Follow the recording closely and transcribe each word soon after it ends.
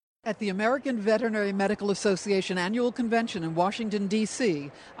At the American Veterinary Medical Association Annual Convention in Washington,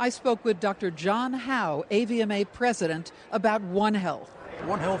 D.C., I spoke with Dr. John Howe, AVMA president, about One Health.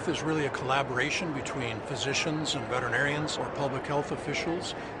 One Health is really a collaboration between physicians and veterinarians or public health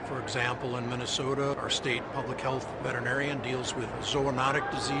officials. For example, in Minnesota, our state public health veterinarian deals with zoonotic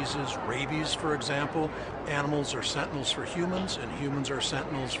diseases, rabies, for example. Animals are sentinels for humans, and humans are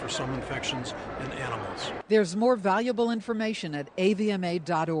sentinels for some infections in animals. There's more valuable information at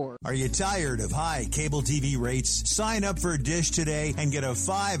avma.org. Are you tired of high cable TV rates? Sign up for Dish today and get a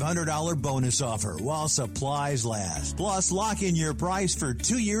 $500 bonus offer while supplies last. Plus, lock in your price for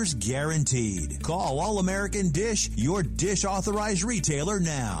 2 years guaranteed. Call All American Dish, your Dish authorized retailer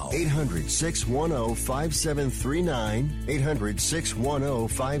now. 800-610-5739.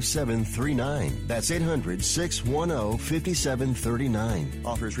 800-610-5739. That's 800-610-5739.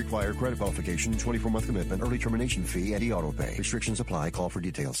 Offers require credit qualification, 24-month commitment, early termination fee, and e-auto pay. Restrictions apply. Call for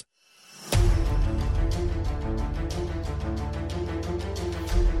details.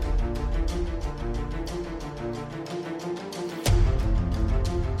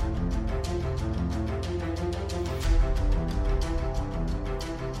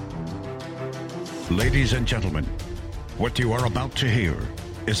 Ladies and gentlemen, what you are about to hear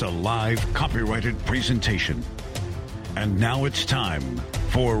is a live copyrighted presentation. And now it's time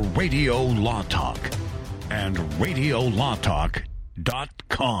for Radio Law Talk and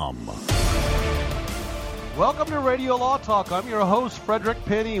RadioLawTalk.com. Welcome to Radio Law Talk. I'm your host, Frederick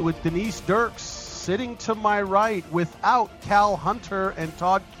Penny, with Denise Dirks, sitting to my right without Cal Hunter and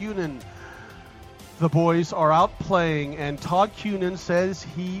Todd Cunin. The boys are out playing, and Todd Cunin says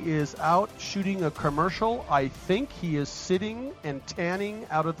he is out shooting a commercial. I think he is sitting and tanning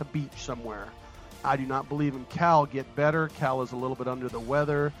out at the beach somewhere. I do not believe him. Cal, get better. Cal is a little bit under the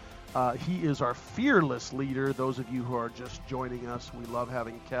weather. He is our fearless leader. Those of you who are just joining us, we love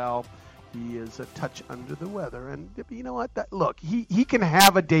having Cal. He is a touch under the weather. And you know what? Look, he can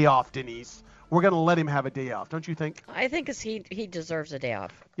have a day off, Denise. We're going to let him have a day off, don't you think? I think he deserves a day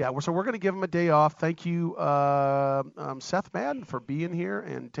off. Yeah, so we're going to give him a day off. Thank you, Seth Madden, for being here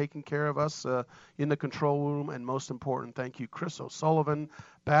and taking care of us in the control room. And most important, thank you, Chris O'Sullivan,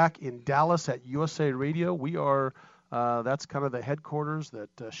 back in Dallas at USA Radio. We are, that's kind of the headquarters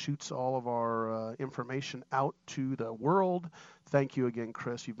that shoots all of our information out to the world. Thank you again,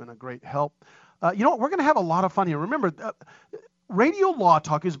 Chris. You've been a great help. You know what? We're going to have a lot of fun here. Remember, Radio Law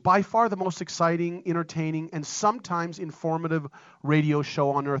Talk is by far the most exciting, entertaining, and sometimes informative radio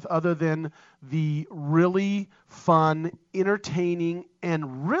show on earth, other than the really fun, entertaining,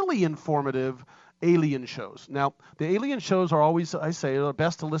 and really informative alien shows. Now, the alien shows are always, I say, the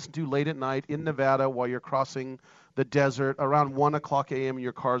best to listen to late at night in Nevada while you're crossing the desert around 1 o'clock a.m. and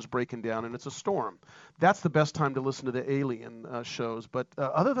your car's breaking down and it's a storm. That's the best time to listen to the alien shows. But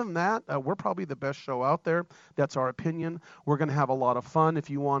other than that, we're probably the best show out there. That's our opinion. We're going to have a lot of fun. If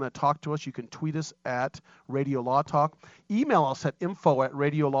you want to talk to us, you can tweet us at Radio Law Talk. Email us at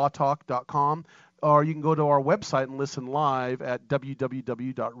info@radiolawtalk.com. Or you can go to our website and listen live at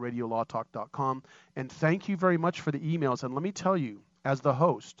www.radiolawtalk.com. And thank you very much for the emails. And let me tell you, as the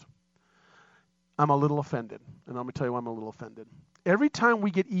host, I'm a little offended, and I'm going to tell you why I'm a little offended. Every time we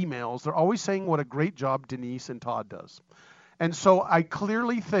get emails, they're always saying what a great job Denise and Todd does. And so I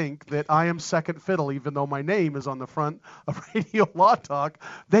clearly think that I am second fiddle, even though my name is on the front of Radio Law Talk.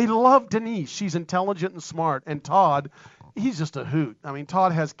 They love Denise. She's intelligent and smart. And Todd, he's just a hoot. I mean,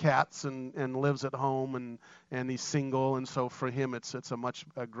 Todd has cats and lives at home, and he's single, and so for him it's a much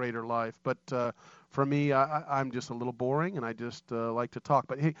greater life. But for me, I'm just a little boring, and I just like to talk.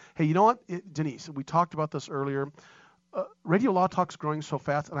 But hey, you know what, Denise? We talked about this earlier. Radio Law Talk's growing so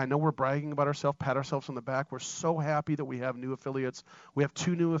fast, and I know we're bragging about ourselves, pat ourselves on the back. We're so happy that we have new affiliates. We have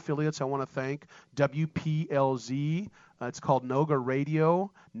 2 new affiliates I want to thank. WPLZ, it's called Noga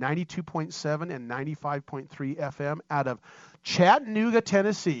Radio, 92.7 and 95.3 FM out of Chattanooga,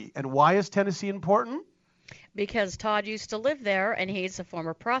 Tennessee. And why is Tennessee important? Because Todd used to live there, and he's a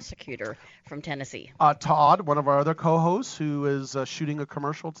former prosecutor from Tennessee. Todd, one of our other co-hosts who is shooting a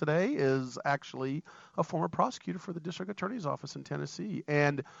commercial today, is actually a former prosecutor for the District Attorney's Office in Tennessee.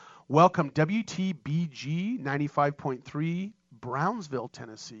 And welcome WTBG 95.3, Brownsville,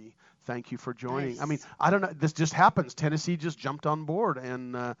 Tennessee. Thank you for joining. Nice. I mean, I don't know. This just happens. Tennessee just jumped on board,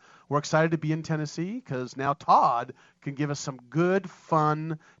 and we're excited to be in Tennessee because now Todd can give us some good,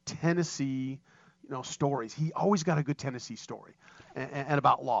 fun Tennessee stories. He always got a good Tennessee story and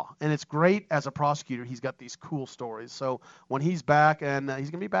about law. And it's great as a prosecutor. He's got these cool stories. So when he's back, and he's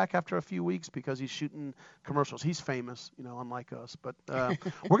going to be back after a few weeks because he's shooting commercials. He's famous, unlike us. But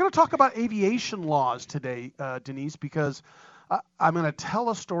we're going to talk about aviation laws today, Denise, because I'm going to tell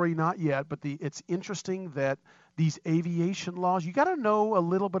a story, not yet, but it's interesting that these aviation laws, you got to know a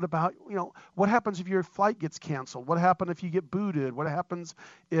little bit about, what happens if your flight gets canceled? What happens if you get booted? What happens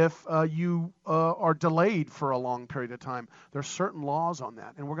if you are delayed for a long period of time? There's certain laws on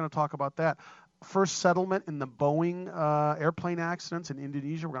that, and we're going to talk about that. First settlement in the Boeing airplane accidents in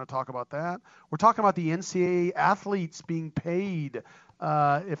Indonesia. We're going to talk about that. We're talking about the NCAA athletes being paid.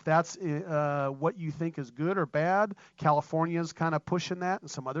 If that's what you think is good or bad, California's kind of pushing that,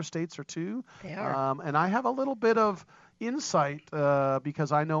 and some other states are too. They are. And I have a little bit of insight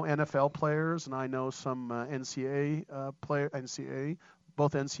because I know NFL players and I know some NCAA,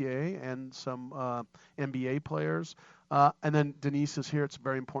 both NCAA and some NBA players. And then Denise is here. It's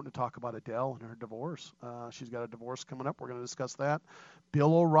very important to talk about Adele and her divorce. She's got a divorce coming up. We're going to discuss that.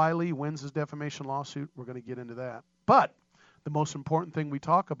 Bill O'Reilly wins his defamation lawsuit. We're going to get into that. But the most important thing we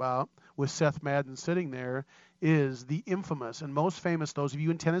talk about with Seth Madden sitting there is the infamous and most famous, those of you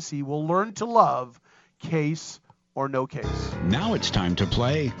in Tennessee will learn to love, Case or No Case. Now it's time to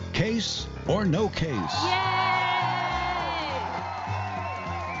play Case or No Case.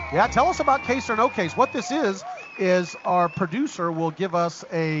 Yeah, tell us about Case or No Case. What this is our producer will give us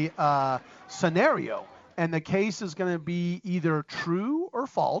a scenario, and the case is going to be either true or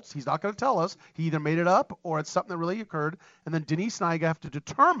false. He's not going to tell us. He either made it up or it's something that really occurred, and then Denise and I have to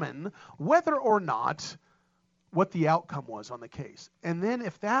determine whether or not what the outcome was on the case. And then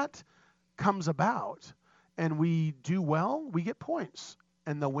if that comes about and we do well, we get points.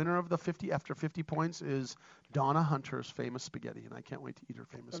 And the winner of the 50 after 50 points is Donna Hunter's famous spaghetti, and I can't wait to eat her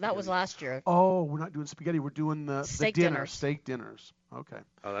famous spaghetti. That was last year. Oh, we're not doing spaghetti. We're doing the Steak dinner, dinners. steak dinners. Okay.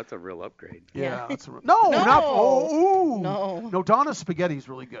 Oh, that's a real upgrade. Yeah. Yeah. No, Donna's spaghetti is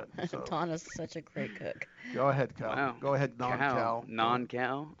really good. So. Donna's such a great cook. Go ahead, Cal. Wow. Go ahead, non-Cal.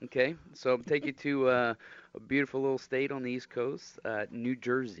 Non-Cal. Okay. So I'll take you to a beautiful little state on the East Coast, New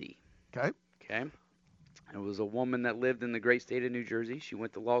Jersey. Okay. Okay. It was a woman that lived in the great state of New Jersey. She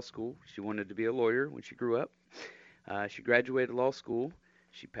went to law school. She wanted to be a lawyer when she grew up. She graduated law school.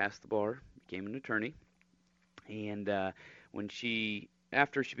 She passed the bar, became an attorney. And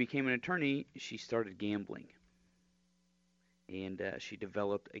after she became an attorney, she started gambling. And she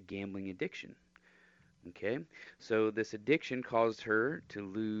developed a gambling addiction. Okay. So this addiction caused her to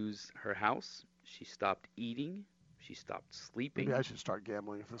lose her house. She stopped eating. She stopped sleeping. Maybe I should start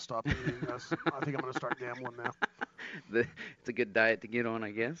gambling if I stop eating. I think I'm going to start gambling now. It's a good diet to get on, I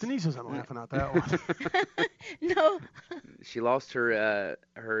guess. Denise isn't laughing at that one. No. She lost her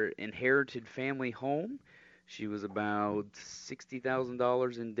inherited family home. She was about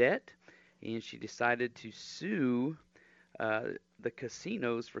 $60,000 in debt, and she decided to sue the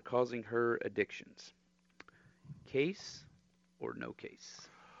casinos for causing her addictions. Case or no case?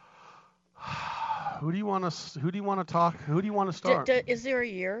 Who do you want to talk? Who do you want to start? Is there a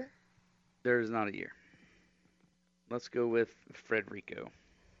year? There is not a year. Let's go with Frederico.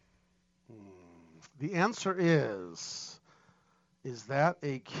 The answer is that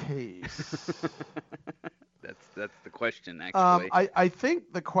a case? That's the question, actually. I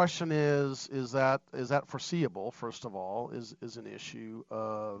think the question is that foreseeable? First of all, is an issue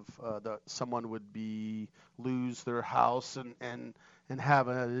of that someone would lose their house and have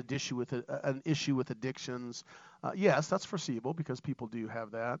an issue with addictions. Yes, that's foreseeable because people do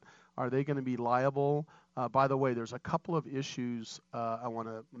have that. Are they going to be liable? By the way, there's a couple of issues I want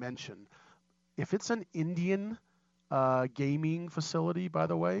to mention. If it's an Indian gaming facility, by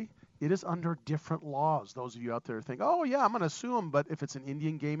the way, it is under different laws. Those of you out there think, oh yeah, I'm going to sue them. But if it's an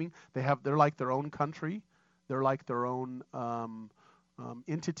Indian gaming, they're like their own country. They're like their own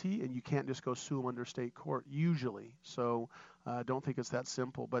entity, and you can't just go sue them under state court usually. So I don't think it's that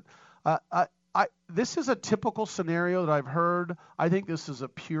simple. But this is a typical scenario that I've heard. I think this is a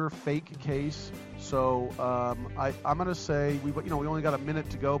pure fake case. So I'm going to say we only got a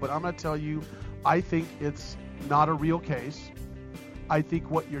minute to go, but I'm going to tell you, I think it's not a real case. I think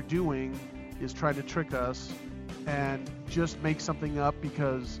what you're doing is trying to trick us and just make something up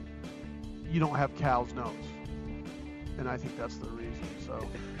because you don't have Cal's nose. And I think that's the reason. So,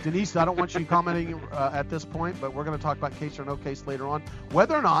 Denise, I don't want you commenting at this point, but we're going to talk about case or no case later on.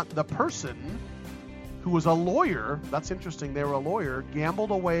 Whether or not the person who was a lawyer, that's interesting, they were a lawyer,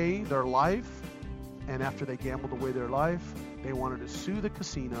 gambled away their life, and after they gambled away their life, they wanted to sue the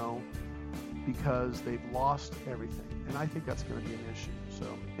casino because they've lost everything. And I think that's going to be an issue. So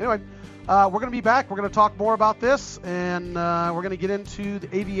anyway, we're going to be back. We're going to talk more about this, and we're going to get into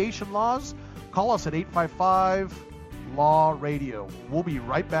the aviation laws. Call us at 855-LAW-RADIO. We'll be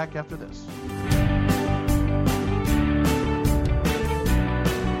right back after this.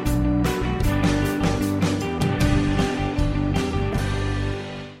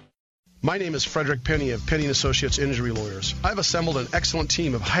 My name is Frederick Penny of Penny & Associates Injury Lawyers. I've assembled an excellent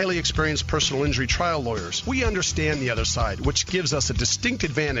team of highly experienced personal injury trial lawyers. We understand the other side, which gives us a distinct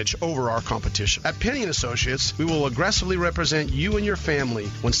advantage over our competition. At Penny & Associates, we will aggressively represent you and your family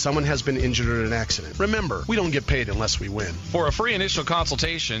when someone has been injured in an accident. Remember, we don't get paid unless we win. For a free initial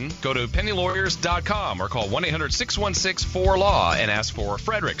consultation, go to pennylawyers.com or call 1-800-616-4LAW and ask for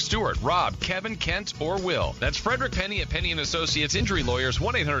Frederick, Stuart, Rob, Kevin, Kent, or Will. That's Frederick Penny at Penny & Associates Injury Lawyers,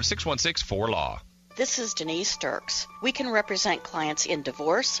 1-800-616-4LAW. This is Denise Dirks. We can represent clients in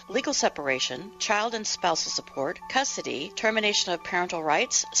divorce, legal separation, child and spousal support, custody, termination of parental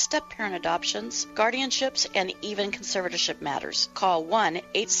rights, step-parent adoptions, guardianships, and even conservatorship matters. Call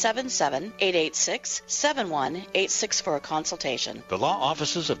 1-877-886-7186 for a consultation. The law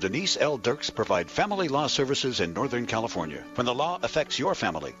offices of Denise L. Dirks provide family law services in Northern California. When the law affects your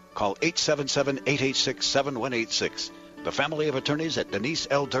family, call 877-886-7186. The family of attorneys at Denise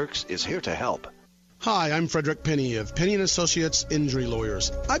L. Dirks is here to help. Hi, I'm Frederick Penny of Penny & Associates Injury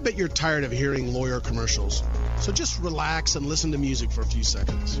Lawyers. I bet you're tired of hearing lawyer commercials. So just relax and listen to music for a few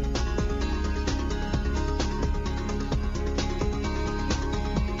seconds.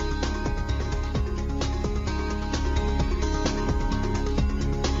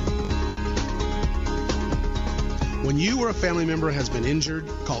 When you or a family member has been injured,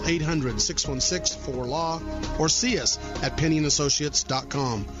 call 800-616-4LAW or see us at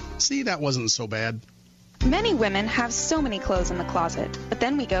PennyandAssociates.com. See, that wasn't so bad. Many women have so many clothes in the closet, but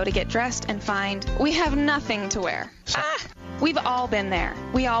then we go to get dressed and find we have nothing to wear. We've all been there.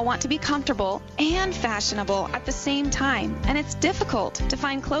 We all want to be comfortable and fashionable at the same time, and it's difficult to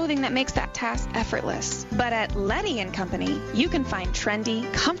find clothing that makes that task effortless. But at Letty & Company, you can find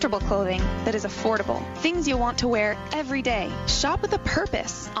trendy, comfortable clothing that is affordable, things you'll want to wear every day. Shop with a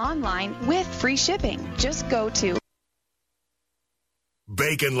purpose, online with free shipping. Just go to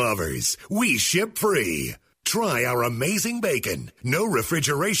Bacon lovers, we ship free. Try our amazing bacon. No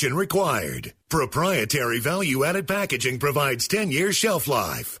refrigeration required. Proprietary value-added packaging provides 10-year shelf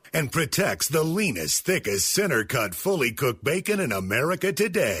life and protects the leanest, thickest, center-cut, fully cooked bacon in America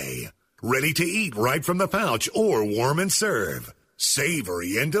today. Ready to eat right from the pouch or warm and serve.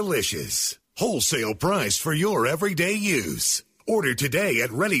 Savory and delicious. Wholesale price for your everyday use. Order today at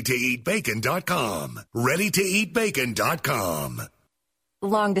ReadyToEatBacon.com. ReadyToEatBacon.com.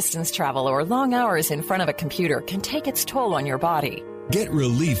 Long-distance travel or long hours in front of a computer can take its toll on your body. Get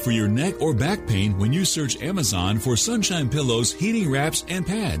relief for your neck or back pain when you search Amazon for Sunshine Pillows, heating wraps, and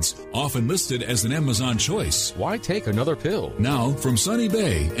pads, often listed as an Amazon choice. Why take another pill? Now, from Sunny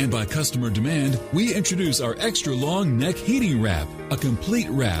Bay and by customer demand, we introduce our extra long neck heating wrap, a complete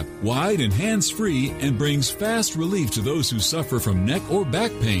wrap, wide and hands-free, and brings fast relief to those who suffer from neck or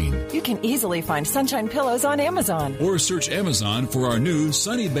back pain. You can easily find Sunshine Pillows on Amazon. Or search Amazon for our new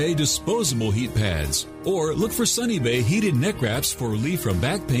Sunny Bay disposable heat pads. Or look for Sunny Bay heated neck wraps for relief from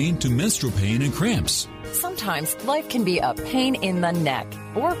back pain to menstrual pain and cramps. Sometimes life can be a pain in the neck,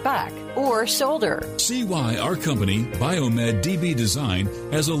 or back, or shoulder. See why our company, Biomed DB Design,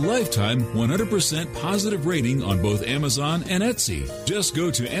 has a lifetime 100% positive rating on both Amazon and Etsy. Just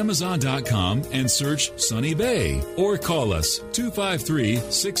go to Amazon.com and search Sunny Bay, or call us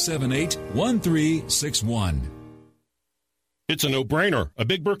 253-678-1361. It's a no-brainer. A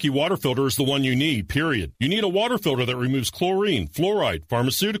Big Berkey water filter is the one you need, period. You need a water filter that removes chlorine, fluoride,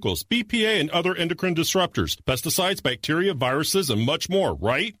 pharmaceuticals, BPA, and other endocrine disruptors, pesticides, bacteria, viruses, and much more,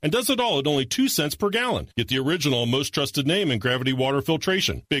 right? And does it all at only 2 cents per gallon. Get the original and most trusted name in gravity water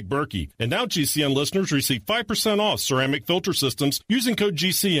filtration, Big Berkey. And now GCN listeners receive 5% off ceramic filter systems using code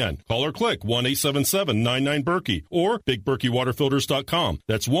GCN. Call or click 1-877-99-BERKEY or BigBerkeyWaterFilters.com.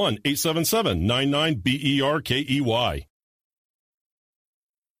 That's 1-877-99-BERKEY.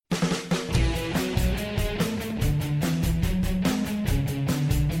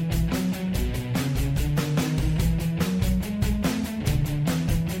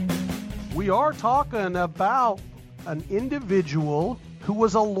 We are talking about an individual who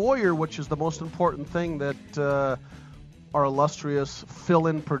was a lawyer, which is the most important thing that our illustrious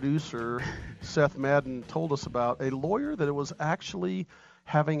fill-in producer, Seth Madden, told us about. A lawyer that was actually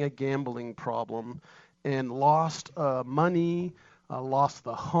having a gambling problem and lost money, lost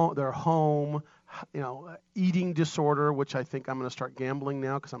their home, eating disorder, which I think I'm going to start gambling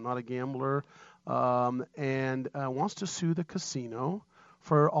now because I'm not a gambler, and wants to sue the casino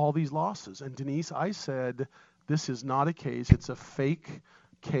for all these losses. And Denise, I said, this is not a case. It's a fake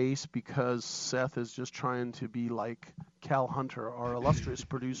case because Seth is just trying to be like Cal Hunter, our illustrious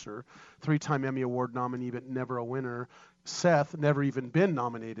producer, 3-time Emmy Award nominee but never a winner. Seth never even been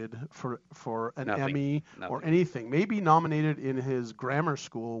nominated for an Emmy or anything. Maybe nominated in his grammar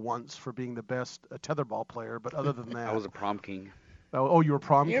school once for being the best tetherball player, but other than that. I was a prom king. Oh, you were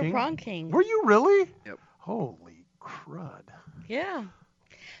prom king? You're prom king. Were you really? Yep. Holy crud. Yeah.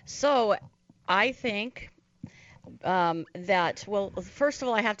 So I think that, well, first of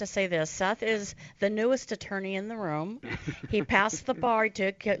all, I have to say this. Seth is the newest attorney in the room. He passed the bar.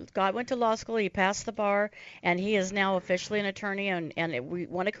 Went to law school. He passed the bar, and he is now officially an attorney, and we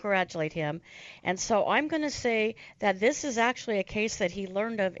want to congratulate him. And so I'm going to say that this is actually a case that he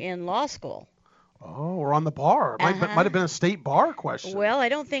learned of in law school. Oh, we're on the bar. Might have been a state bar question. Well, I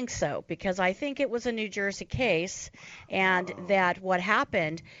don't think so, because I think it was a New Jersey case, and that what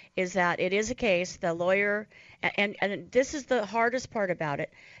happened is that it is a case, the lawyer, and this is the hardest part about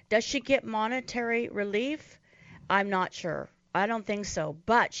it. Does she get monetary relief? I'm not sure. I don't think so.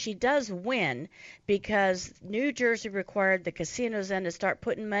 But she does win because New Jersey required the casinos then to start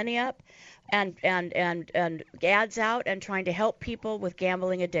putting money up and ads out and trying to help people with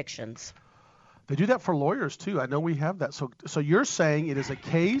gambling addictions. They do that for lawyers too. I know we have that. So you're saying it is a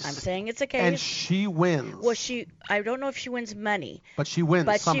case? I'm saying it's a case. And she wins. Well, I don't know if she wins money. But she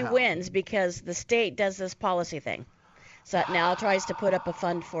wins somehow. She wins because the state does this policy thing. So it now tries to put up a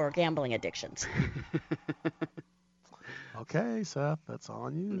fund for gambling addictions. Okay, Seth, that's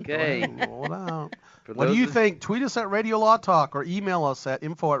on you. Okay. Roll it out. What do you think? Tweet us at Radio Law Talk or email us at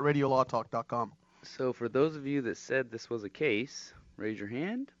info@radiolawtalk.com. So for those of you that said this was a case, raise your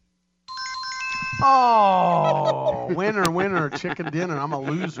hand. Oh, winner, chicken dinner. I'm a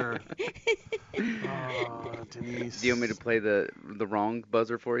loser. Denise. Do you want me to play the wrong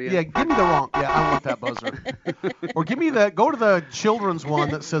buzzer for you? Yeah, give me the wrong. Yeah, I want that buzzer. Or go to the children's one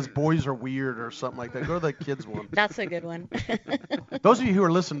that says boys are weird or something like that. Go to the kids one. That's a good one. Those of you who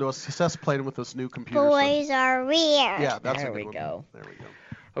are listening to us, Seth's playing with this new computer. Boys are weird. Yeah, that's there a good we go. There we go.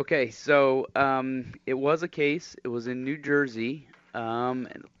 Okay, so it was a case. It was in New Jersey.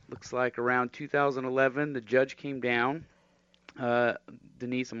 It looks like around 2011, the judge came down.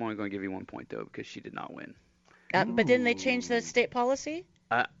 Denise, I'm only going to give you 1 point, though, because she did not win. But didn't they change the state policy?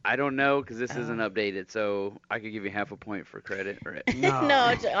 I don't know, because this isn't updated, so I could give you half a point for credit.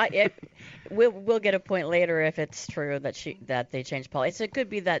 No, we'll get a point later if it's true that they changed policy. So it could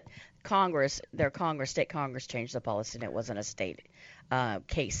be that state Congress changed the policy and it wasn't a state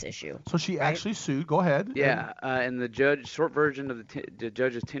case issue. So she actually sued. Go ahead. Yeah, and the judge, short version of the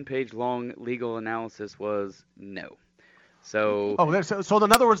judge's 10-page long legal analysis was no. So. So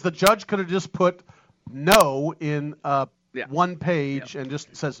in other words, the judge could have just put no in one page and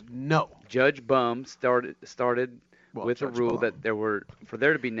just says no. Judge Bum started with a rule that for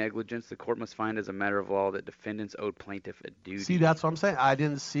there to be negligence, the court must find as a matter of law that defendants owed plaintiff a duty. See, that's what I'm saying. I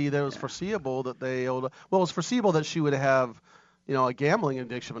didn't see that it was foreseeable that they owed. Well, it was foreseeable that she would have, a gambling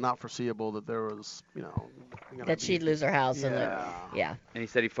addiction, but not foreseeable that there was, that she'd lose her house. Yeah. And he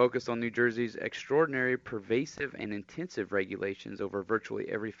said he focused on New Jersey's extraordinary, pervasive, and intensive regulations over virtually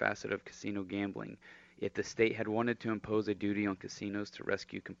every facet of casino gambling. If the state had wanted to impose a duty on casinos to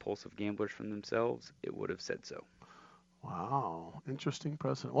rescue compulsive gamblers from themselves, it would have said so. Wow. Interesting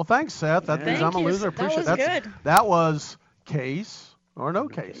precedent. Well, thanks, Seth. That means I'm a loser. Appreciate that. Was good. That was case or no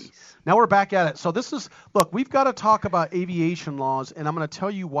case. Now we're back at it. So look, we've got to talk about aviation laws, and I'm going to tell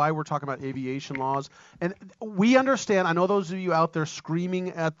you why we're talking about aviation laws. And we understand, I know those of you out there screaming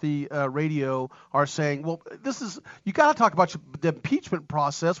at the radio are saying, well, you got to talk about the impeachment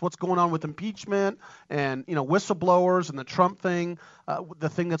process, what's going on with impeachment and, whistleblowers and the Trump thing, the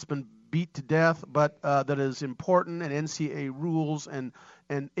thing that's been beat to death, but that is important, and NCAA rules and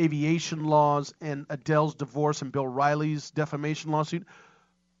aviation laws and Adele's divorce and Bill Riley's defamation lawsuit.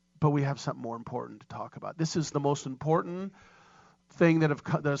 But we have something more important to talk about. This is the most important thing that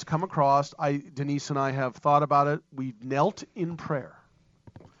has come across. Denise and I have thought about it. We knelt in prayer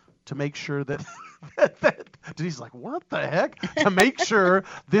to make sure that Denise is like, what the heck? To make sure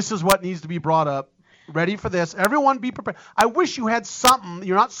this is what needs to be brought up. Ready for this. Everyone be prepared. I wish you had something.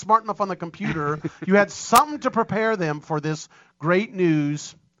 You're not smart enough on the computer. You had something to prepare them for this great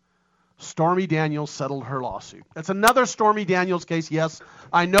news. Stormy Daniels settled her lawsuit. That's another Stormy Daniels case. Yes,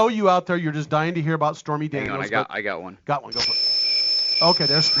 I know you out there. You're just dying to hear about Stormy Daniels. Hang on, I got one. Got one. Go for it. Okay,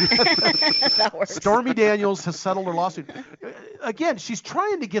 there's that works. Stormy Daniels has settled her lawsuit. Again, she's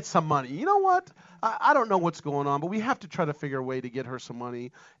trying to get some money. You know what? I don't know what's going on, but we have to try to figure a way to get her some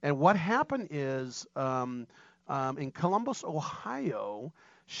money. And what happened is in Columbus, Ohio,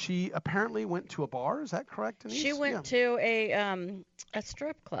 she apparently went to a bar. Is that correct, Denise? She went to a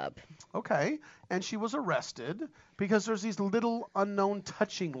strip club. Okay, and she was arrested because there's these little unknown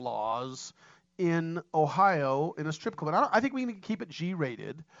touching laws in Ohio in a strip club. And I think we need to keep it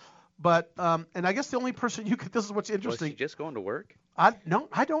G-rated. But and I guess the only person you could. This is what's interesting. Was she just going to work? I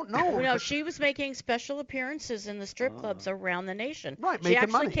don't know. No, she was making special appearances in the strip clubs around the nation. Right, she making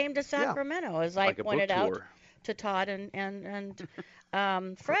actually money. came to Sacramento, as I pointed out to Todd and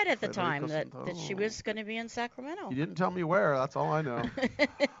Fred at the time that she was going to be in Sacramento. You didn't tell me where. That's all I know.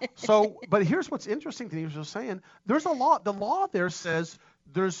 So, but here's what's interesting. Denise was saying there's a law. The law there says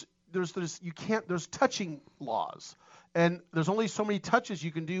there's touching laws, and there's only so many touches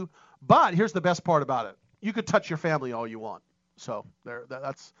you can do. But here's the best part about it: you could touch your family all you want. So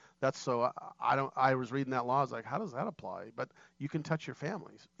that's so I was reading that law. I was like, how does that apply? But you can touch your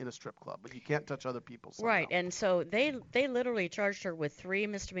families in a strip club, but you can't touch other people. Somehow. Right, and so they literally charged her with 3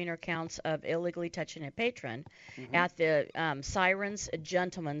 misdemeanor counts of illegally touching a patron at the Sirens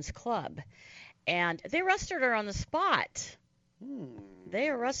Gentlemen's Club, and they arrested her on the spot. They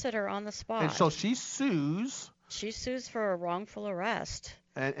arrested her on the spot. And so she sues. She sues for a wrongful arrest.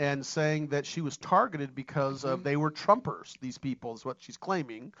 And saying that she was targeted because of they were Trumpers. These people is what she's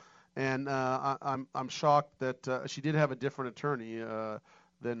claiming, and I'm shocked that she did have a different attorney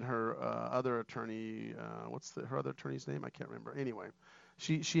than her other attorney. What's her other attorney's name? I can't remember. Anyway,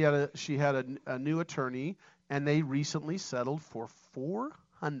 she had a new attorney, and they recently settled for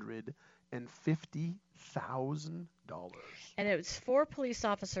 $450,000. And it was 4 police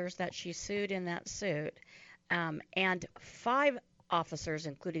officers that she sued in that suit, and 5 officers,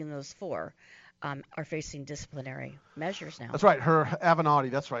 including those 4, are facing disciplinary measures now. That's right. Her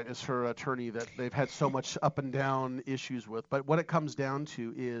Avenatti, that's right, is her attorney that they've had so much up and down issues with. But what it comes down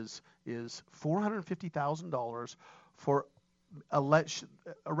to is $450,000 for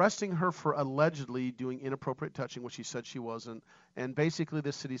arresting her for allegedly doing inappropriate touching, which she said she wasn't. And basically,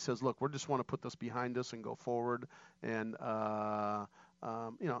 the city says, "Look, we just want to put this behind us and go forward, and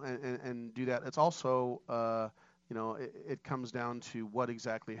and do that." It's also it comes down to what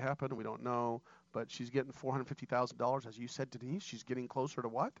exactly happened. We don't know, but she's getting $450,000, as you said, Denise. She's getting closer to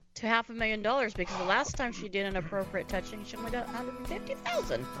what? To $500,000, because the last time she did inappropriate touching, she only got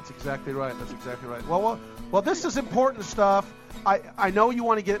 $150,000. That's exactly right. Well, this is important stuff. I know you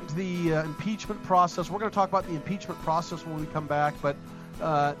want to get into the impeachment process. We're going to talk about the impeachment process when we come back, but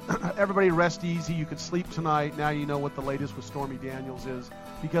everybody rest easy. You can sleep tonight. Now you know what the latest with Stormy Daniels is,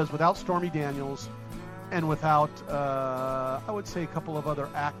 because without Stormy Daniels, and without, I would say, a couple of other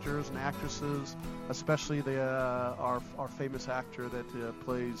actors and actresses, especially our famous actor that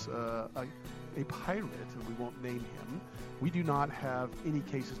plays a pirate, and we won't name him, we do not have any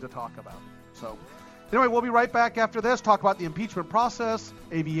cases to talk about. So, anyway, we'll be right back after this, talk about the impeachment process,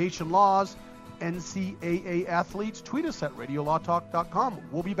 aviation laws, NCAA athletes. Tweet us at radiolawtalk.com.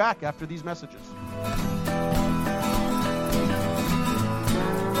 We'll be back after these messages.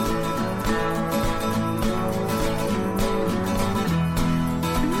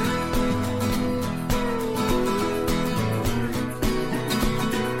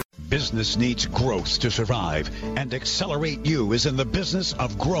 Business needs growth to survive, and Accelerate You is in the business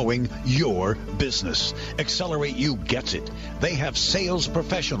of growing your business. Accelerate You gets it. They have sales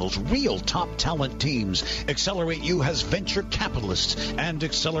professionals, real top talent teams. Accelerate You has venture capitalists, and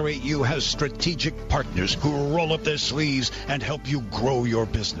Accelerate You has strategic partners who roll up their sleeves and help you grow your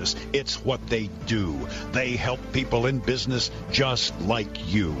business. It's what they do. They help people in business just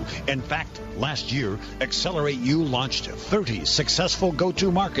like you. In fact, last year, Accelerate You launched 30 successful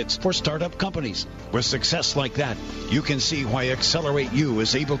go-to markets for startup companies. With success like that, you can see why Accelerate You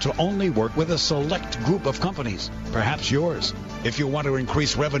is able to only work with a select group of companies, perhaps yours. If you want to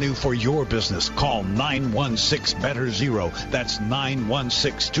increase revenue for your business, call 916-BETTER-0. That's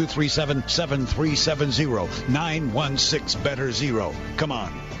 916-237-7370. 916-BETTER-0. Come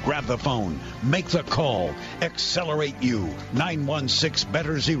on, grab the phone. Make the call. Accelerate You.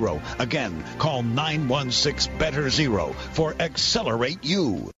 916-BETTER-0. Again, call 916-BETTER-0 for Accelerate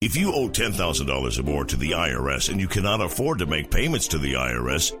You. If you owe $10,000 or more to the IRS and you cannot afford to make payments to the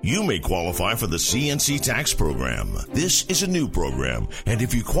IRS, you may qualify for the CNC tax program. This is a new program, and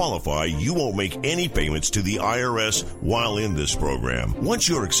if you qualify, you won't make any payments to the IRS while in this program. Once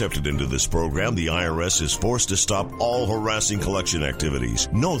you're accepted into this program, the IRS is forced to stop all harassing collection activities.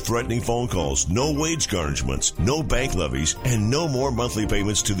 No threatening phone calls, no wage garnishments, no bank levies, and no more monthly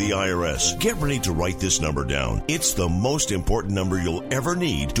payments to the IRS. Get ready to write this number down. It's the most important number you'll ever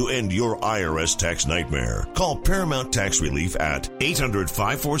need to to end your IRS tax nightmare. Call Paramount Tax Relief at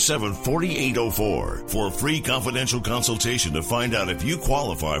 800-547-4804 for a free confidential consultation to find out if you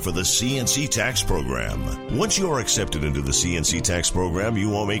qualify for the CNC tax program. Once you are accepted into the CNC tax program, you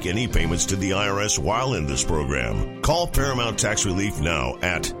won't make any payments to the IRS while in this program. Call Paramount Tax Relief now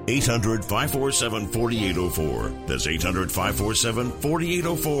at 800-547-4804. That's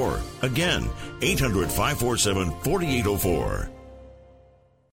 800-547-4804. Again, 800-547-4804.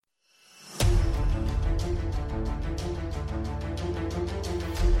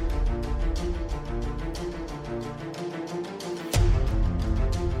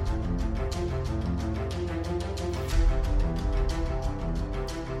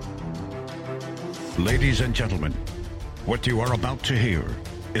 Ladies and gentlemen, what you are about to hear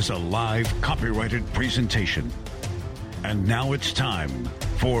is a live copyrighted presentation. And now it's time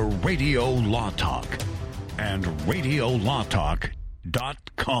for Radio Law Talk and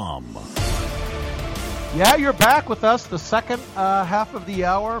RadioLawTalk.com. Yeah, you're back with us the second half of the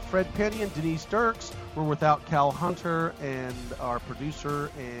hour. Fred Penny and Denise Dirks. We're without Cal Hunter and our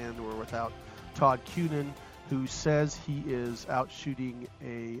producer, and we're without Todd Cunin, who says he is out shooting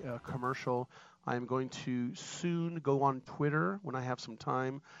a commercial. I'm going to soon go on Twitter when I have some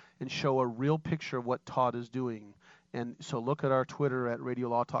time and show a real picture of what Todd is doing. And so look at our Twitter at Radio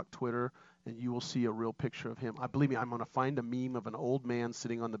Law Talk Twitter, and you will see a real picture of him. Believe me, I'm going to find a meme of an old man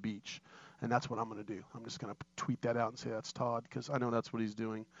sitting on the beach, and that's what I'm going to do. I'm just going to tweet that out and say that's Todd, because I know that's what he's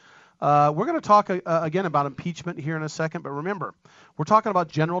doing. We're going to talk again about impeachment here in a second, but remember, we're talking about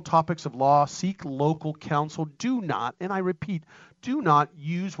general topics of law. Seek local counsel. Do not, and I repeat, do not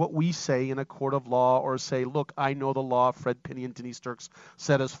use what we say in a court of law or say, look, I know the law. Fred Penny and Denise Dirks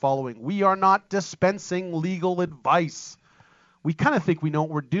said as following. We are not dispensing legal advice. We kind of think we know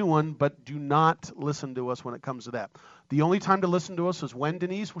what we're doing, but do not listen to us when it comes to that. The only time to listen to us is when,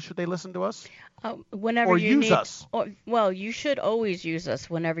 Denise? Should they listen to us? Whenever or you use need, us. Well, you should always use us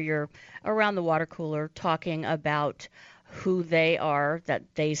whenever you're around the water cooler talking about who they are, that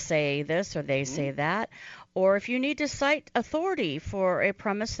they say this or they say that. Or if you need to cite authority for a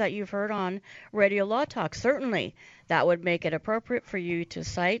premise that you've heard on Radio Law Talk, certainly that would make it appropriate for you to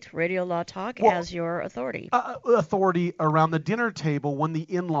cite Radio Law Talk as your authority. Authority around the dinner table when the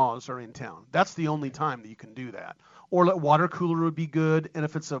in-laws are in town. That's the only time that you can do that. Or water cooler would be good, and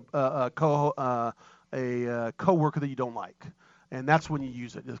if it's a coworker that you don't like. And that's when you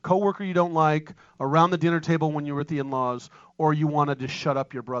use it. A coworker you don't like, around the dinner table when you're with the in-laws, or you wanted to shut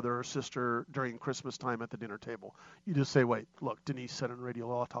up your brother or sister during Christmas time at the dinner table. You just say, wait, look, Denise said in Radio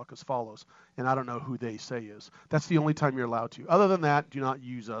Law Talk as follows, and I don't know who they say is. That's the only time you're allowed to. Other than that, do not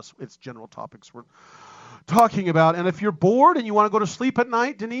use us. It's general topics we're talking about. And if you're bored and you want to go to sleep at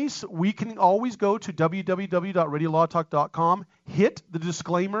night, Denise, we can always go to www.radiolawtalk.com, hit the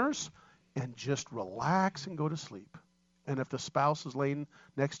disclaimers, and just relax and go to sleep. And if the spouse is laying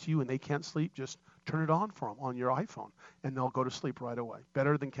next to you and they can't sleep, just turn it on for them on your iPhone, and they'll go to sleep right away.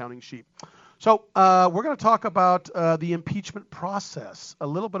 Better than counting sheep. So we're going to talk about the impeachment process, a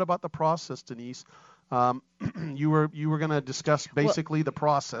little bit about the process, Denise. You were going to discuss basically the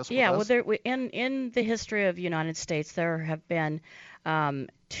process with us. Well, in the history of the United States, there have been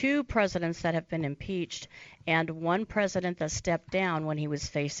two presidents that have been impeached and one president that stepped down when he was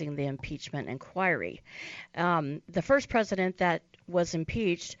facing the impeachment inquiry. The first president that was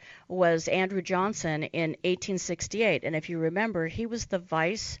impeached was Andrew Johnson in 1868, and if you remember, he was the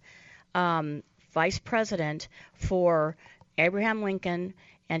vice president for Abraham Lincoln,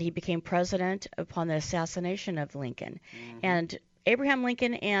 and he became president upon the assassination of Lincoln. Mm-hmm. And Abraham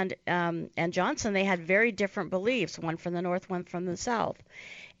Lincoln and Johnson, they had very different beliefs, one from the North, one from the South.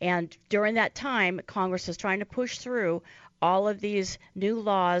 And during that time, Congress was trying to push through all of these new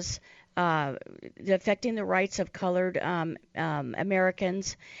laws affecting the rights of colored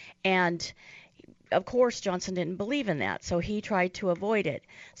Americans. And of course, Johnson didn't believe in that, so he tried to avoid it.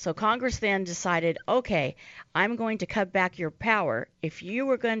 So Congress then decided, okay, I'm going to cut back your power. If you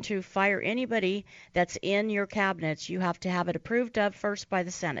were going to fire anybody that's in your cabinets, you have to have it approved of first by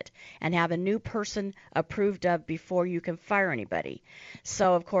the Senate and have a new person approved of before you can fire anybody.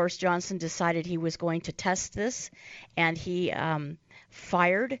 So, of course, Johnson decided he was going to test this, and he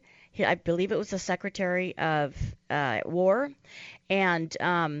fired, I believe it was the Secretary of War,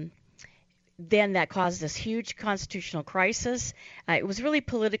 and then that caused this huge constitutional crisis. It was really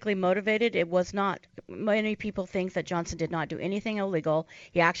politically motivated. It was not, many people think that Johnson did not do anything illegal.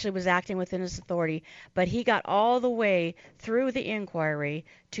 He actually was acting within his authority, but he got all the way through the inquiry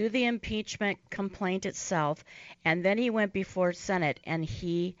to the impeachment complaint itself, and then he went before Senate, and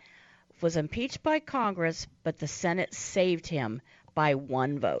he was impeached by Congress, but the Senate saved him by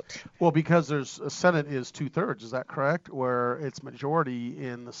one vote. Well, because there's a Senate is 2/3, is that correct? Where it's majority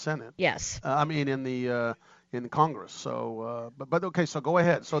in the Senate. Yes. In Congress. So, but okay. So go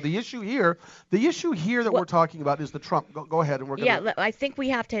ahead. So the issue here that we're talking about is the Trump. Go ahead, and we're gonna. Yeah, I think we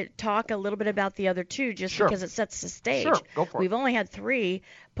have to talk a little bit about the other two, just because it sets the stage. Sure, go for it. We've only had 3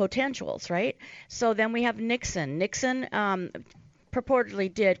 potentials, right? So then we have Nixon. Nixon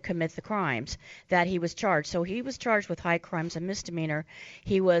purportedly did commit the crimes that he was charged. So he was charged with high crimes and misdemeanor.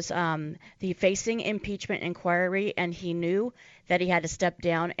 He was facing impeachment inquiry, and he knew that he had to step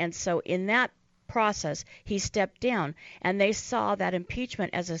down. And so in that process, he stepped down, and they saw that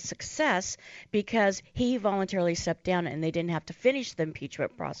impeachment as a success because he voluntarily stepped down, and they didn't have to finish the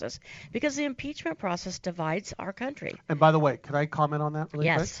impeachment process, because the impeachment process divides our country. And by the way, can I comment on that really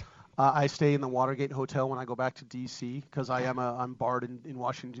quick? Yes. I stay in the Watergate Hotel when I go back to D.C. because I'm barred in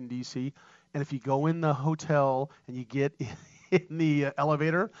Washington, D.C. And if you go in the hotel and you get in the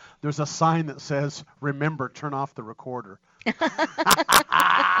elevator, there's a sign that says, "Remember, turn off the recorder."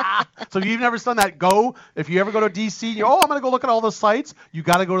 So if you've never done that, if you ever go to D.C., I'm going to go look at all the sites, you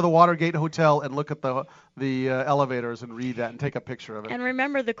got to go to the Watergate Hotel and look at the elevators and read that and take a picture of it. And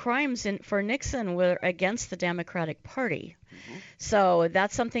remember, the crimes for Nixon were against the Democratic Party. Mm-hmm. So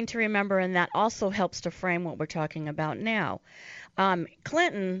that's something to remember, and that also helps to frame what we're talking about now.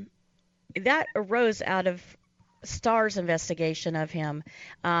 Clinton, that arose out of Starr's investigation of him,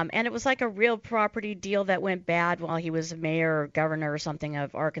 and it was like a real property deal that went bad while he was mayor or governor or something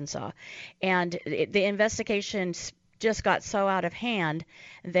of Arkansas, and the investigation just got so out of hand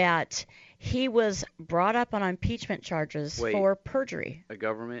that he was brought up on impeachment charges for perjury. A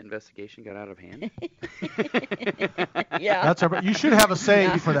government investigation got out of hand? Yeah. You should have a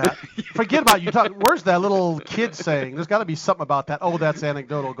saying for that. Forget about you. Where's that little kid saying? There's got to be something about that. Oh, that's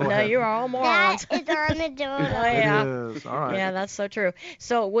anecdotal. Go ahead. No, you're all morons. That is anecdotal. Yeah. It is. All right. Yeah, that's so true.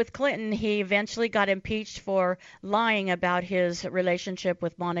 So with Clinton, he eventually got impeached for lying about his relationship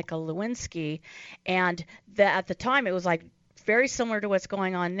with Monica Lewinsky, and at the time it was like very similar to what's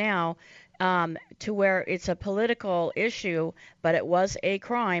going on now. To where it's a political issue, but it was a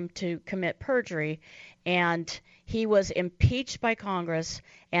crime to commit perjury, and he was impeached by Congress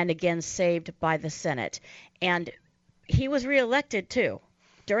and again saved by the Senate. And he was reelected too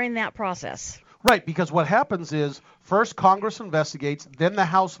during that process. Right, because what happens is first Congress investigates, then the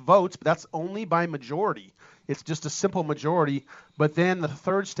House votes, but that's only by majority. It's just a simple majority, but then the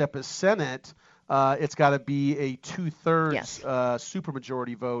third step is Senate. It's got to be a 2/3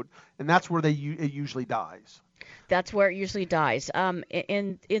 supermajority vote, and that's where it usually dies. That's where it usually dies.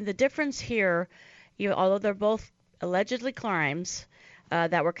 In the difference here, although they're both allegedly crimes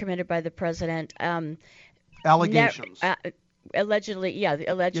that were committed by the president, allegations.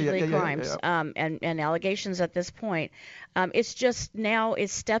 Allegedly crimes, and allegations at this point. It's just now it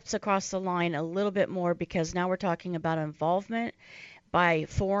steps across the line a little bit more, because now we're talking about involvement by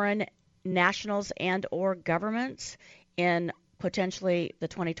foreign nationals and or governments in potentially the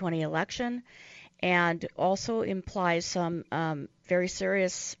 2020 election, and also implies some very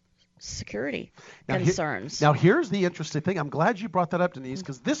serious security concerns. Now here's the interesting thing. I'm glad you brought that up, Denise,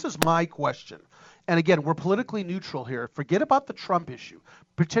 because this is my question. And again, we're politically neutral here. Forget about the Trump issue.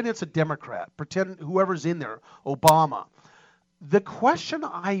 Pretend it's a Democrat. Pretend whoever's in there, Obama. The question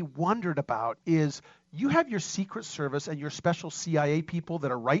I wondered about is, you have your Secret Service and your special CIA people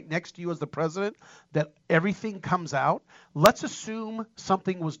that are right next to you as the president, that everything comes out. Let's assume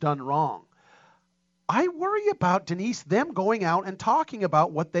something was done wrong. I worry about, Denise, them going out and talking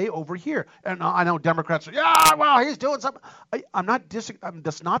about what they overhear. And I know Democrats are, yeah, well, he's doing something.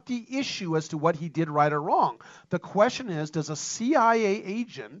 That's not the issue as to what he did right or wrong. The question is, does a CIA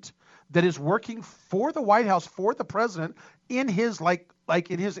agent that is working for the White House, for the president, in his like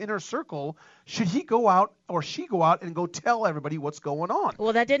in his inner circle, should he go out or she go out and go tell everybody what's going on?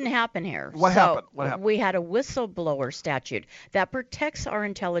 Well, that didn't happen here. What happened? We had a whistleblower statute that protects our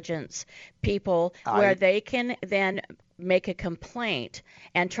intelligence people, where they can then make a complaint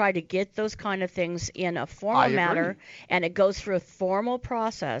and try to get those kind of things in a formal manner, and it goes through a formal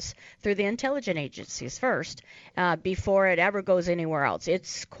process through the intelligence agencies first before it ever goes anywhere else.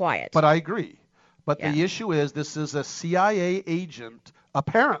 It's quiet. But I agree. But the issue is, this is a CIA agent,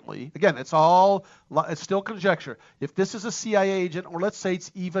 apparently. Again, it's still conjecture. If this is a CIA agent, or let's say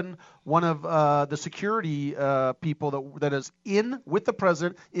it's even one of the security people that is in with the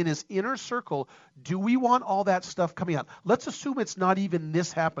president in his inner circle, do we want all that stuff coming out? Let's assume it's not even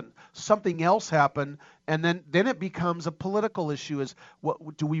this happened. Something else happened, and then it becomes a political issue. Is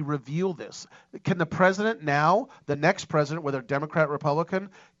what do we reveal this? Can the president now, the next president, whether Democrat,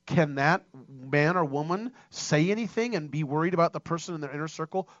 Republican, can that man or woman say anything and be worried about the person in their inner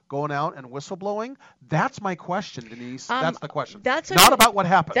circle going out and whistleblowing? That's my question, Denise. That's the question. Not about what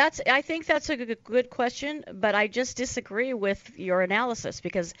happened. I think that's a good question, but I just disagree with your analysis,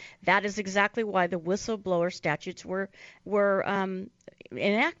 because that is exactly why the whistleblower statutes were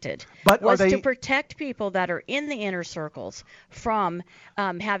enacted. But was to protect people that are in the inner circles from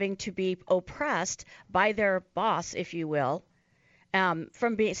having to be oppressed by their boss, if you will. From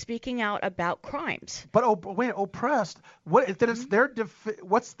speaking out about crimes. But oppressed.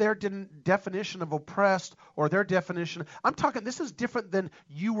 What's their definition of oppressed, or their definition? I'm talking. This is different than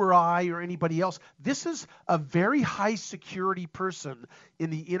you or I or anybody else. This is a very high security person in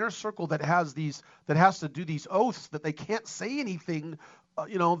the inner circle that has to do these oaths that they can't say anything.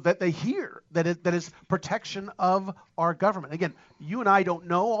 That they hear, that is protection of our government. Again, you and I don't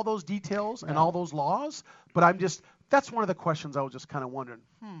know all those details and all those laws, but that's one of the questions I was just kind of wondering.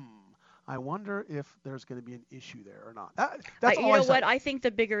 I wonder if there's going to be an issue there or not. That's all. You know what? I think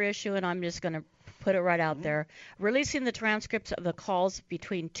the bigger issue, and I'm just going to put it right out there, releasing the transcripts of the calls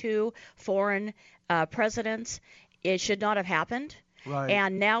between two foreign presidents, it should not have happened. Right.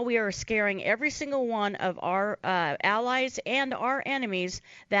 And now we are scaring every single one of our allies and our enemies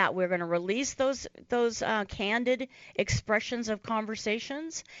that we're going to release those candid expressions of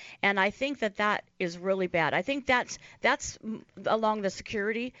conversations. And I think that is really bad. I think that's along the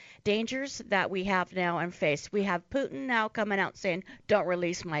security dangers that we have now and face. We have Putin now coming out saying, "Don't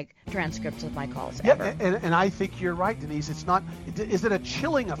release my transcripts of my calls ever." And I think you're right, Denise. It's not. Is it a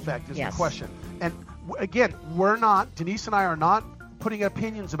chilling effect? Is the question. And again, Denise and I are not putting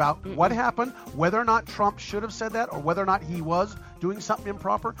opinions about what happened, whether or not Trump should have said that, or whether or not he was doing something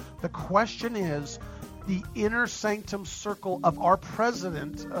improper. The question is, the inner sanctum circle of our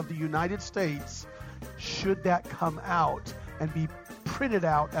president of the United States, should that come out and be printed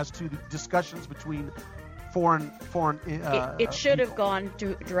out as to the discussions between foreign it should have gone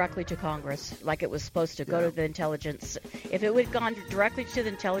directly to Congress, like it was supposed to go to the intelligence. If it would have gone directly to the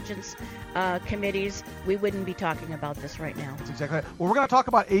intelligence committees, we wouldn't be talking about this right now. That's exactly right. Well, we're going to talk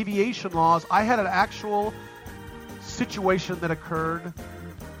about aviation laws. I had an actual situation that occurred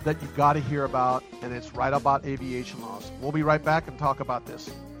that you've got to hear about, and it's right about aviation laws. We'll be right back and talk about this.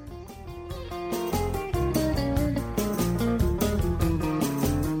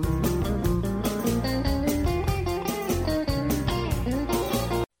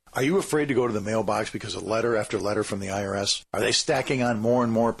 Are you afraid to go to the mailbox because of letter after letter from the IRS? Are they stacking on more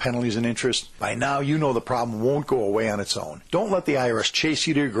and more penalties and interest? By now, you know the problem won't go away on its own. Don't let the IRS chase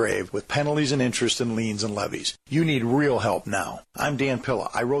you to your grave with penalties and interest and liens and levies. You need real help now. I'm Dan Pilla.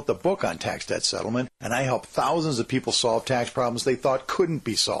 I wrote the book on tax debt settlement, and I help thousands of people solve tax problems they thought couldn't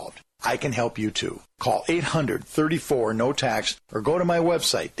be solved. I can help you too. Call 800-34-NO-TAX or go to my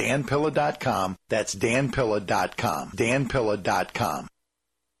website, danpilla.com. That's danpilla.com. danpilla.com.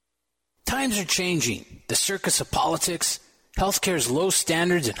 Times are changing. The circus of politics, healthcare's low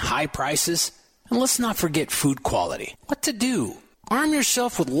standards and high prices, and let's not forget food quality. What to do? Arm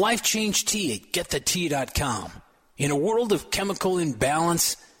yourself with Life Change Tea at getthetea.com. In a world of chemical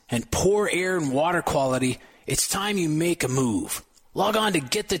imbalance and poor air and water quality, it's time you make a move. Log on to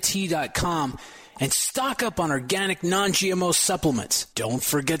getthetea.com and stock up on organic non-GMO supplements. Don't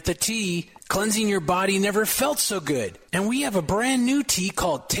forget the tea. Cleansing your body never felt so good. And we have a brand new tea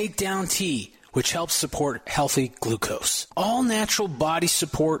called Takedown Tea, which helps support healthy glucose. All natural body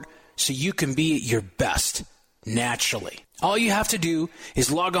support so you can be at your best, naturally. All you have to do is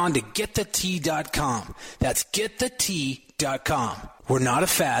log on to getthetea.com. That's getthetea.com. We're not a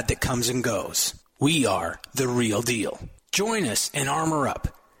fad that comes and goes. We are the real deal. Join us and armor up.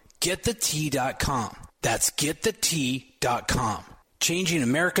 Getthetea.com. That's getthetea.com. Changing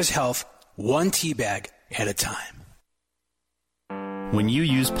America's health one tea bag at a time. When you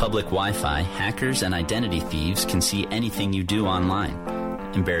use public Wi-Fi, hackers and identity thieves can see anything you do online.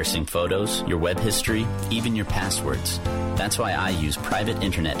 Embarrassing photos, your web history, even your passwords. That's why I use private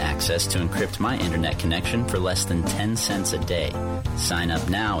internet access to encrypt my internet connection for less than 10 cents a day. Sign up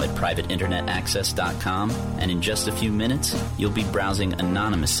now at privateinternetaccess.com, and in just a few minutes, you'll be browsing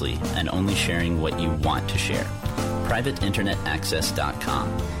anonymously and only sharing what you want to share.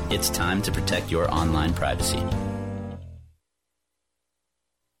 privateinternetaccess.com. It's time to protect your online privacy.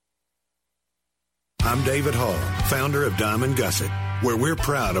 I'm David Hall, founder of Diamond Gusset, where we're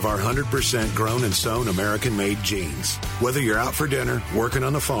proud of our 100% grown and sewn American-made jeans. Whether you're out for dinner, working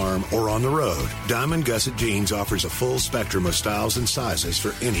on the farm, or on the road, Diamond Gusset Jeans offers a full spectrum of styles and sizes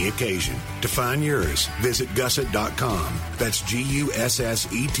for any occasion. To find yours, visit gusset.com. That's GUSSET.com.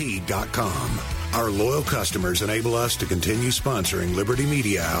 Our loyal customers enable us to continue sponsoring Liberty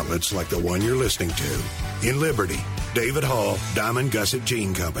media outlets like the one you're listening to. In Liberty, David Hall, Diamond Gusset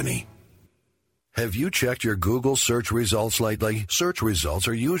Jean Company. Have you checked your Google search results lately? Search results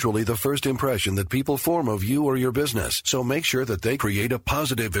are usually the first impression that people form of you or your business, so make sure that they create a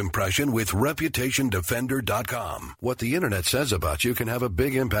positive impression with ReputationDefender.com. What the internet says about you can have a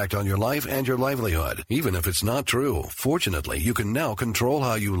big impact on your life and your livelihood, even if it's not true. Fortunately, you can now control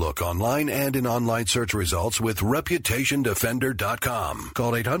how you look online and in online search results with ReputationDefender.com.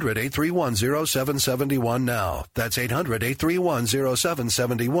 Call 800-831-0771 now. That's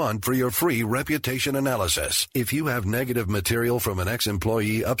 800-831-0771 for your free reputation analysis. If you have negative material from an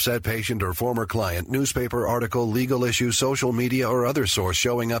ex-employee, upset patient, or former client, newspaper article, legal issue, social media, or other source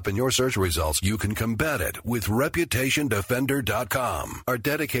showing up in your search results, you can combat it with ReputationDefender.com. Our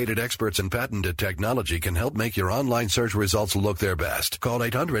dedicated experts in patented technology can help make your online search results look their best. Call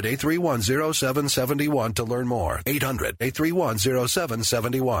 800-831-0771 to learn more.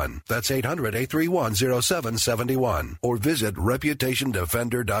 800-831-0771. That's 800-831-0771. Or visit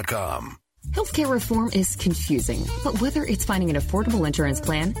ReputationDefender.com. Healthcare reform is confusing, but whether it's finding an affordable insurance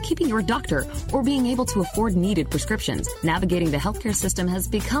plan, keeping your doctor, or being able to afford needed prescriptions, navigating the healthcare system has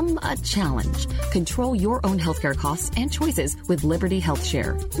become a challenge. Control your own healthcare costs and choices with Liberty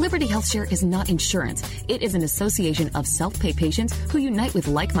HealthShare. Liberty HealthShare is not insurance. It is an association of self-pay patients who unite with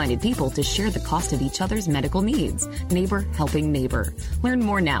like-minded people to share the cost of each other's medical needs. Neighbor helping neighbor. Learn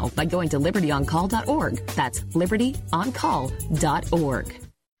more now by going to libertyoncall.org. That's libertyoncall.org.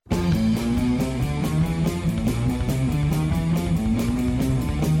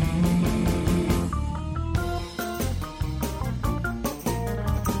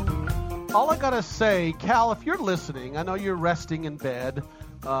 All I gotta say, Cal, if you're listening, I know you're resting in bed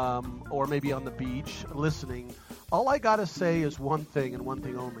or maybe on the beach listening. All I gotta say is one thing and one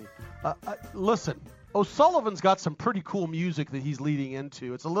thing only. Listen, O'Sullivan's got some pretty cool music that he's leading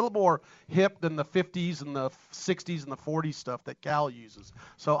into. It's a little more hip than the 50s and the 60s and the 40s stuff that Cal uses.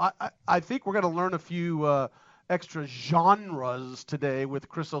 So I think we're going to learn a few extra genres today with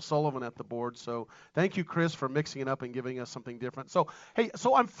Chris O'Sullivan at the board. So thank you, Chris, for mixing it up and giving us something different. So, hey,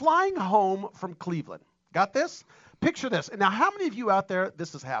 I'm flying home from Cleveland. Got this? Picture this. And now, how many of you out there,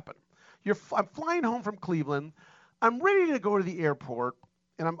 this has happened? I'm flying home from Cleveland. I'm ready to go to the airport,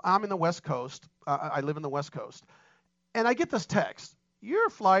 and I'm in the West Coast. I live in the West Coast. And I get this text. Your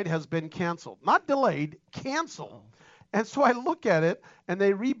flight has been canceled. Not delayed, canceled. And so I look at it, and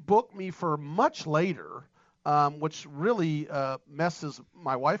they rebook me for much later, which really messes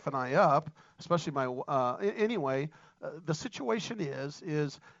my wife and I up, especially anyway, the situation is,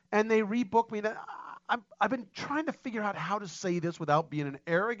 and they rebook me. I've been trying to figure out how to say this without being an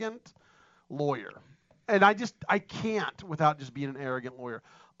arrogant lawyer. And I can't without just being an arrogant lawyer.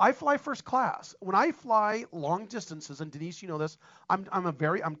 I fly first class. When I fly long distances, and Denise, you know this, I'm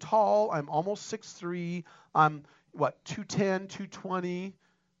tall, I'm almost 6'3", I'm 210, 220.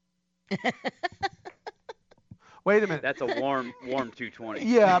 Wait a minute. That's a warm 220.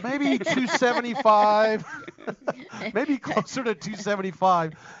 Yeah, maybe 275. Maybe closer to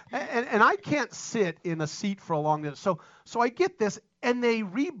 275. And I can't sit in a seat for a long time. So I get this, and they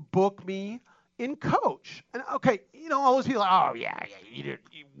rebook me in coach. And okay, all those people are,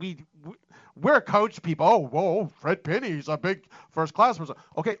 we're coach people. Oh, Fred Penny's a big first class person.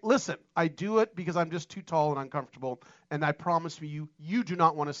 Okay, listen, I do it because I'm just too tall and uncomfortable, and I promise you do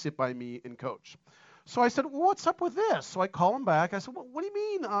not want to sit by me in coach. So I said, well, what's up with this? So I call him back. I said, well, what do you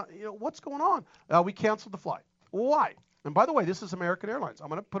mean? What's going on? We canceled the flight. Why? And by the way, this is American Airlines. I'm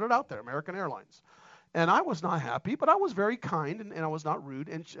going to put it out there, American Airlines. And I was not happy, but I was very kind, and I was not rude.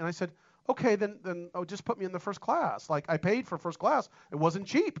 And I said, okay, then just put me in the first class. Like, I paid for first class. It wasn't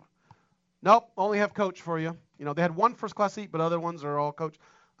cheap. Nope, only have coach for you. They had one first class seat, but other ones are all coach.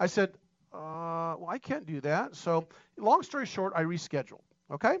 I said, well, I can't do that. So long story short, I rescheduled,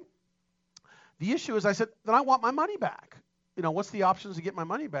 okay? The issue is I said, then I want my money back. What's the options to get my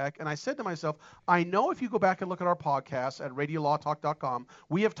money back? And I said to myself, I know if you go back and look at our podcast at radiolawtalk.com,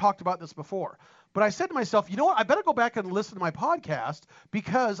 we have talked about this before. But I said to myself, you know what? I better go back and listen to my podcast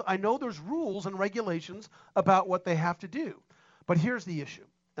because I know there's rules and regulations about what they have to do. But here's the issue,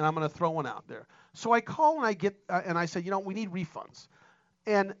 and I'm going to throw one out there. So I call and I said, we need refunds.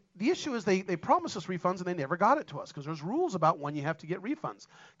 And the issue is they promised us refunds and they never got it to us because there's rules about when you have to get refunds.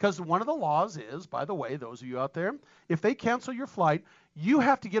 Because one of the laws is, by the way, those of you out there, if they cancel your flight, you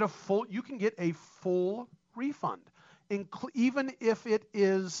have to get you can get a full refund, even if it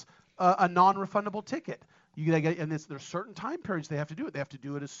is a non-refundable ticket. There's certain time periods they have to do it. They have to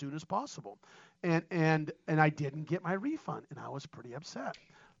do it as soon as possible. And I didn't get my refund, and I was pretty upset.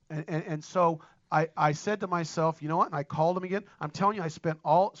 And so I said to myself, you know what? And I called them again. I'm telling you, I spent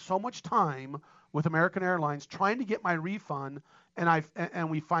so much time with American Airlines trying to get my refund, and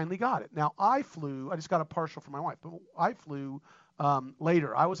we finally got it. Now I just got a partial for my wife, but I flew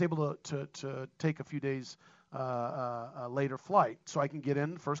later. I was able to take a few days a later flight, so I can get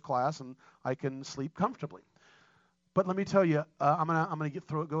in first class and I can sleep comfortably. But let me tell you, I'm gonna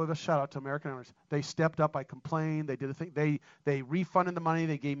go give a shout out to American Airlines. They stepped up. I complained. They did a thing. They refunded the money.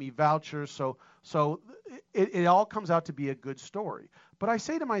 They gave me vouchers. So it all comes out to be a good story. But I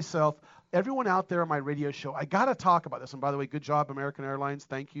say to myself, everyone out there on my radio show, I gotta talk about this. And by the way, good job, American Airlines.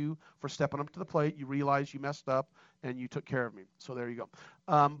 Thank you for stepping up to the plate. You realized you messed up and you took care of me. So there you go.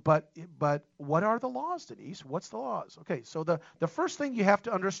 But what are the laws, Denise? What's the laws? Okay. So the first thing you have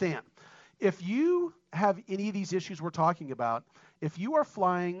to understand. If you have any of these issues we're talking about, if you are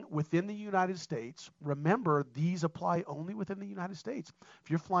flying within the United States, remember these apply only within the United States. If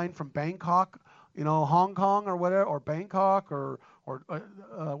you're flying from Bangkok, Hong Kong or whatever, or Bangkok or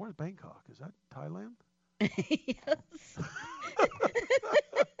where's Bangkok? Is that Thailand? Yes.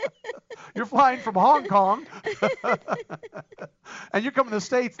 You're flying from Hong Kong and you're coming to the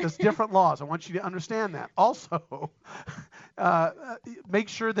States, there's different laws. I want you to understand that. Also, make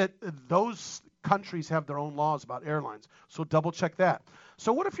sure that those countries have their own laws about airlines. So double check that.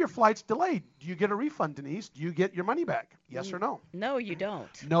 So what if your flight's delayed? Do you get a refund, Denise? Do you get your money back? Yes or no? No, you don't.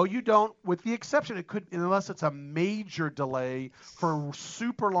 No, you don't. With the exception, it could, unless it's a major delay for a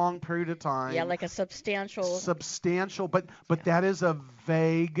super long period of time. Yeah, like a substantial. Substantial, but that is a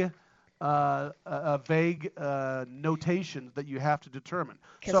vague notation that you have to determine.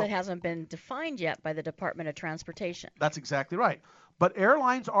 Because it hasn't been defined yet by the Department of Transportation. That's exactly right. But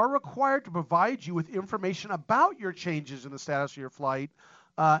airlines are required to provide you with information about your changes in the status of your flight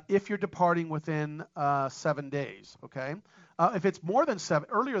if you're departing within 7 days, okay? If it's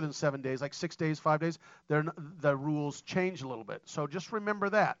earlier than 7 days, like 6 days, 5 days, the rules change a little bit. So just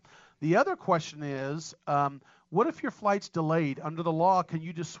remember that. The other question is, what if your flight's delayed? Under the law, can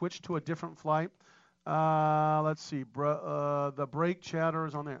you just switch to a different flight? Let's see. The brake chatter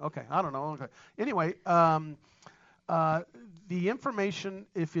is on there. Okay, I don't know. Okay. Anyway, the information,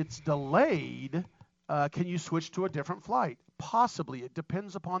 if it's delayed, can you switch to a different flight? Possibly. It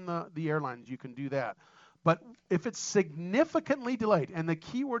depends upon the airlines. You can do that. But if it's significantly delayed, and the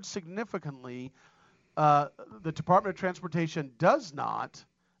keyword significantly, the Department of Transportation does not,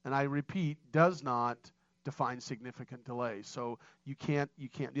 and I repeat, does not define significant delay. So you can't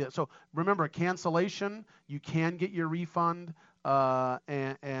do that. So remember, cancellation, you can get your refund,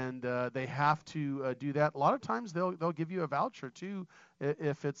 and they have to do that. A lot of times they'll give you a voucher too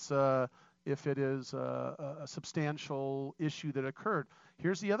if it is a substantial issue that occurred.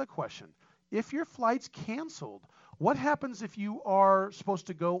 Here's the other question. If your flight's canceled, what happens if you are supposed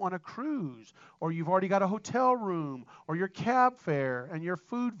to go on a cruise, or you've already got a hotel room, or your cab fare and your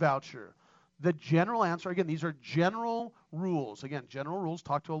food voucher? The general answer, again, these are general rules. Again, general rules,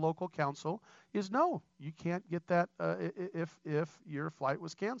 talk to a local council, is no, you can't get that if your flight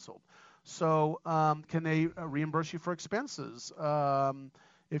was canceled. So can they reimburse you for expenses?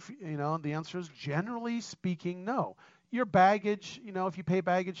 If the answer is generally speaking, no. Your baggage, if you pay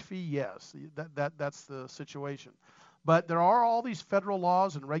baggage fee, yes, that's the situation. But there are all these federal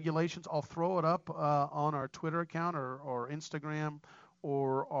laws and regulations. I'll throw it up on our Twitter account or Instagram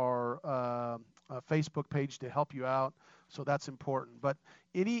or our Facebook page to help you out. So that's important. But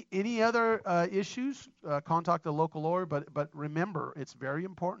any other issues, contact the local lawyer. But remember, it's very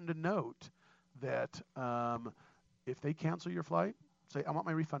important to note that if they cancel your flight, say, I want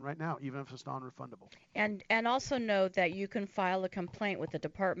my refund right now, even if it's non-refundable. And also note that you can file a complaint with the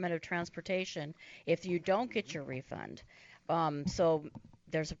Department of Transportation if you don't get your refund. So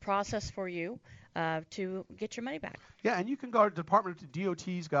there's a process for you to get your money back. Yeah, and you can go to the Department of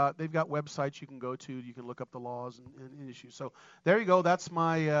DOT's they've got websites you can go to. You can look up the laws and issues. So there you go. That's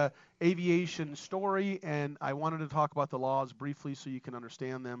my aviation story, and I wanted to talk about the laws briefly so you can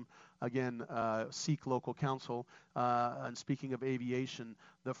understand them. Again, seek local counsel. And speaking of aviation,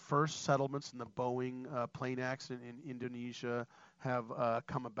 the first settlements in the Boeing plane accident in Indonesia have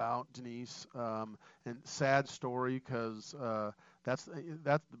come about, Denise. And sad story because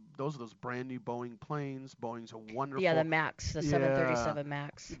those are those brand new Boeing planes. Boeing's a wonderful. Yeah, the Max, the 737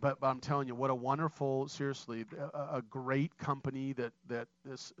 Max. But I'm telling you, what a wonderful, seriously, a great company that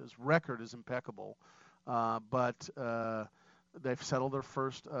this record is impeccable. But they've settled their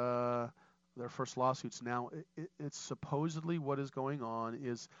first lawsuits. Now, it's supposedly what is going on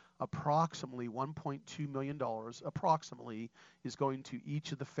is approximately $1.2 million, approximately, is going to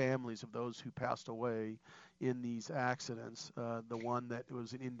each of the families of those who passed away in these accidents, the one that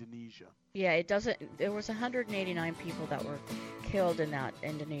was in Indonesia. Yeah, there was 189 people that were killed in that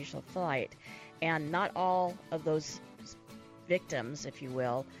Indonesia flight, and not all of those victims, if you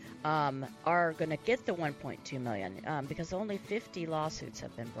will, are going to get the $1.2 million because only 50 lawsuits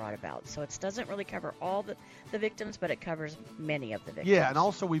have been brought about. So it doesn't really cover all the victims, but it covers many of the victims. Yeah, and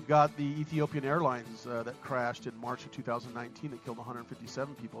also we've got the Ethiopian Airlines that crashed in March of 2019 that killed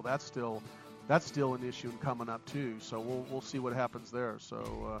 157 people. That's still an issue and coming up too. So we'll see what happens there.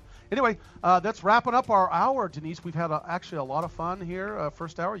 So anyway, that's wrapping up our hour, Denise. We've had actually a lot of fun here.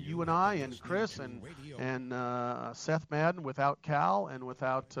 First hour, you and I and Chris and Seth Madden without Cal and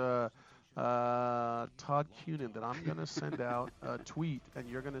without Todd Cunin. That I'm going to send out a tweet, and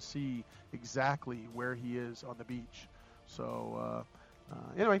you're going to see exactly where he is on the beach. So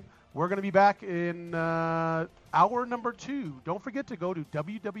anyway. We're going to be back in hour number 2. Don't forget to go to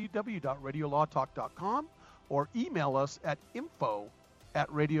www.radiolawtalk.com or email us at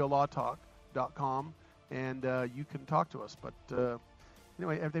info@radiolawtalk.com, and you can talk to us. But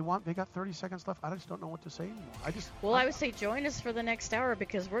anyway, if they got 30 seconds left. I just don't know what to say anymore. I would say join us for the next hour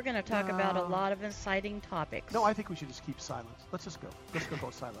because we're going to talk about a lot of exciting topics. No, I think we should just keep silence. Let's just go. Let's go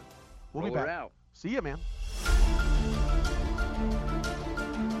silent. We'll be back. Out. See you, man.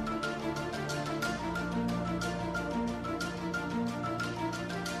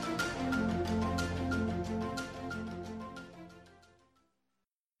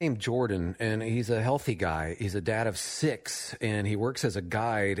 Named Jordan, and he's a healthy guy. He's a dad of 6, and he works as a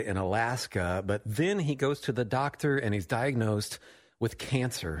guide in Alaska, but then he goes to the doctor, and he's diagnosed with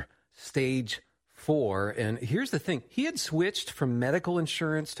cancer, stage 4. And here's the thing. He had switched from medical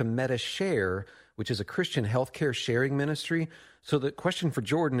insurance to MediShare, which is a Christian healthcare sharing ministry. So the question for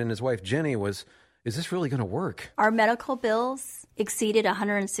Jordan and his wife, Jenny, was, is this really going to work? Our medical bills exceeded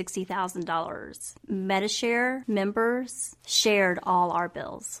 $160,000. MediShare members shared all our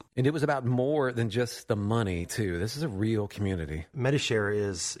bills. And it was about more than just the money, too. This is a real community. MediShare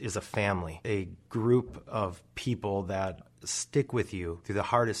is a family, a group of people that stick with you through the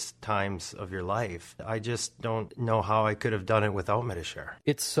hardest times of your life. I just don't know how I could have done it without MediShare.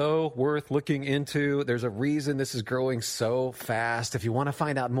 It's so worth looking into. There's a reason this is growing so fast. If you want to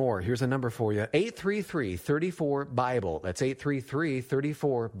find out more, here's a number for you. 833-34-BIBLE. That's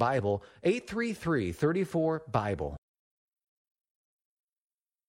 833-34-BIBLE. 833-34-BIBLE.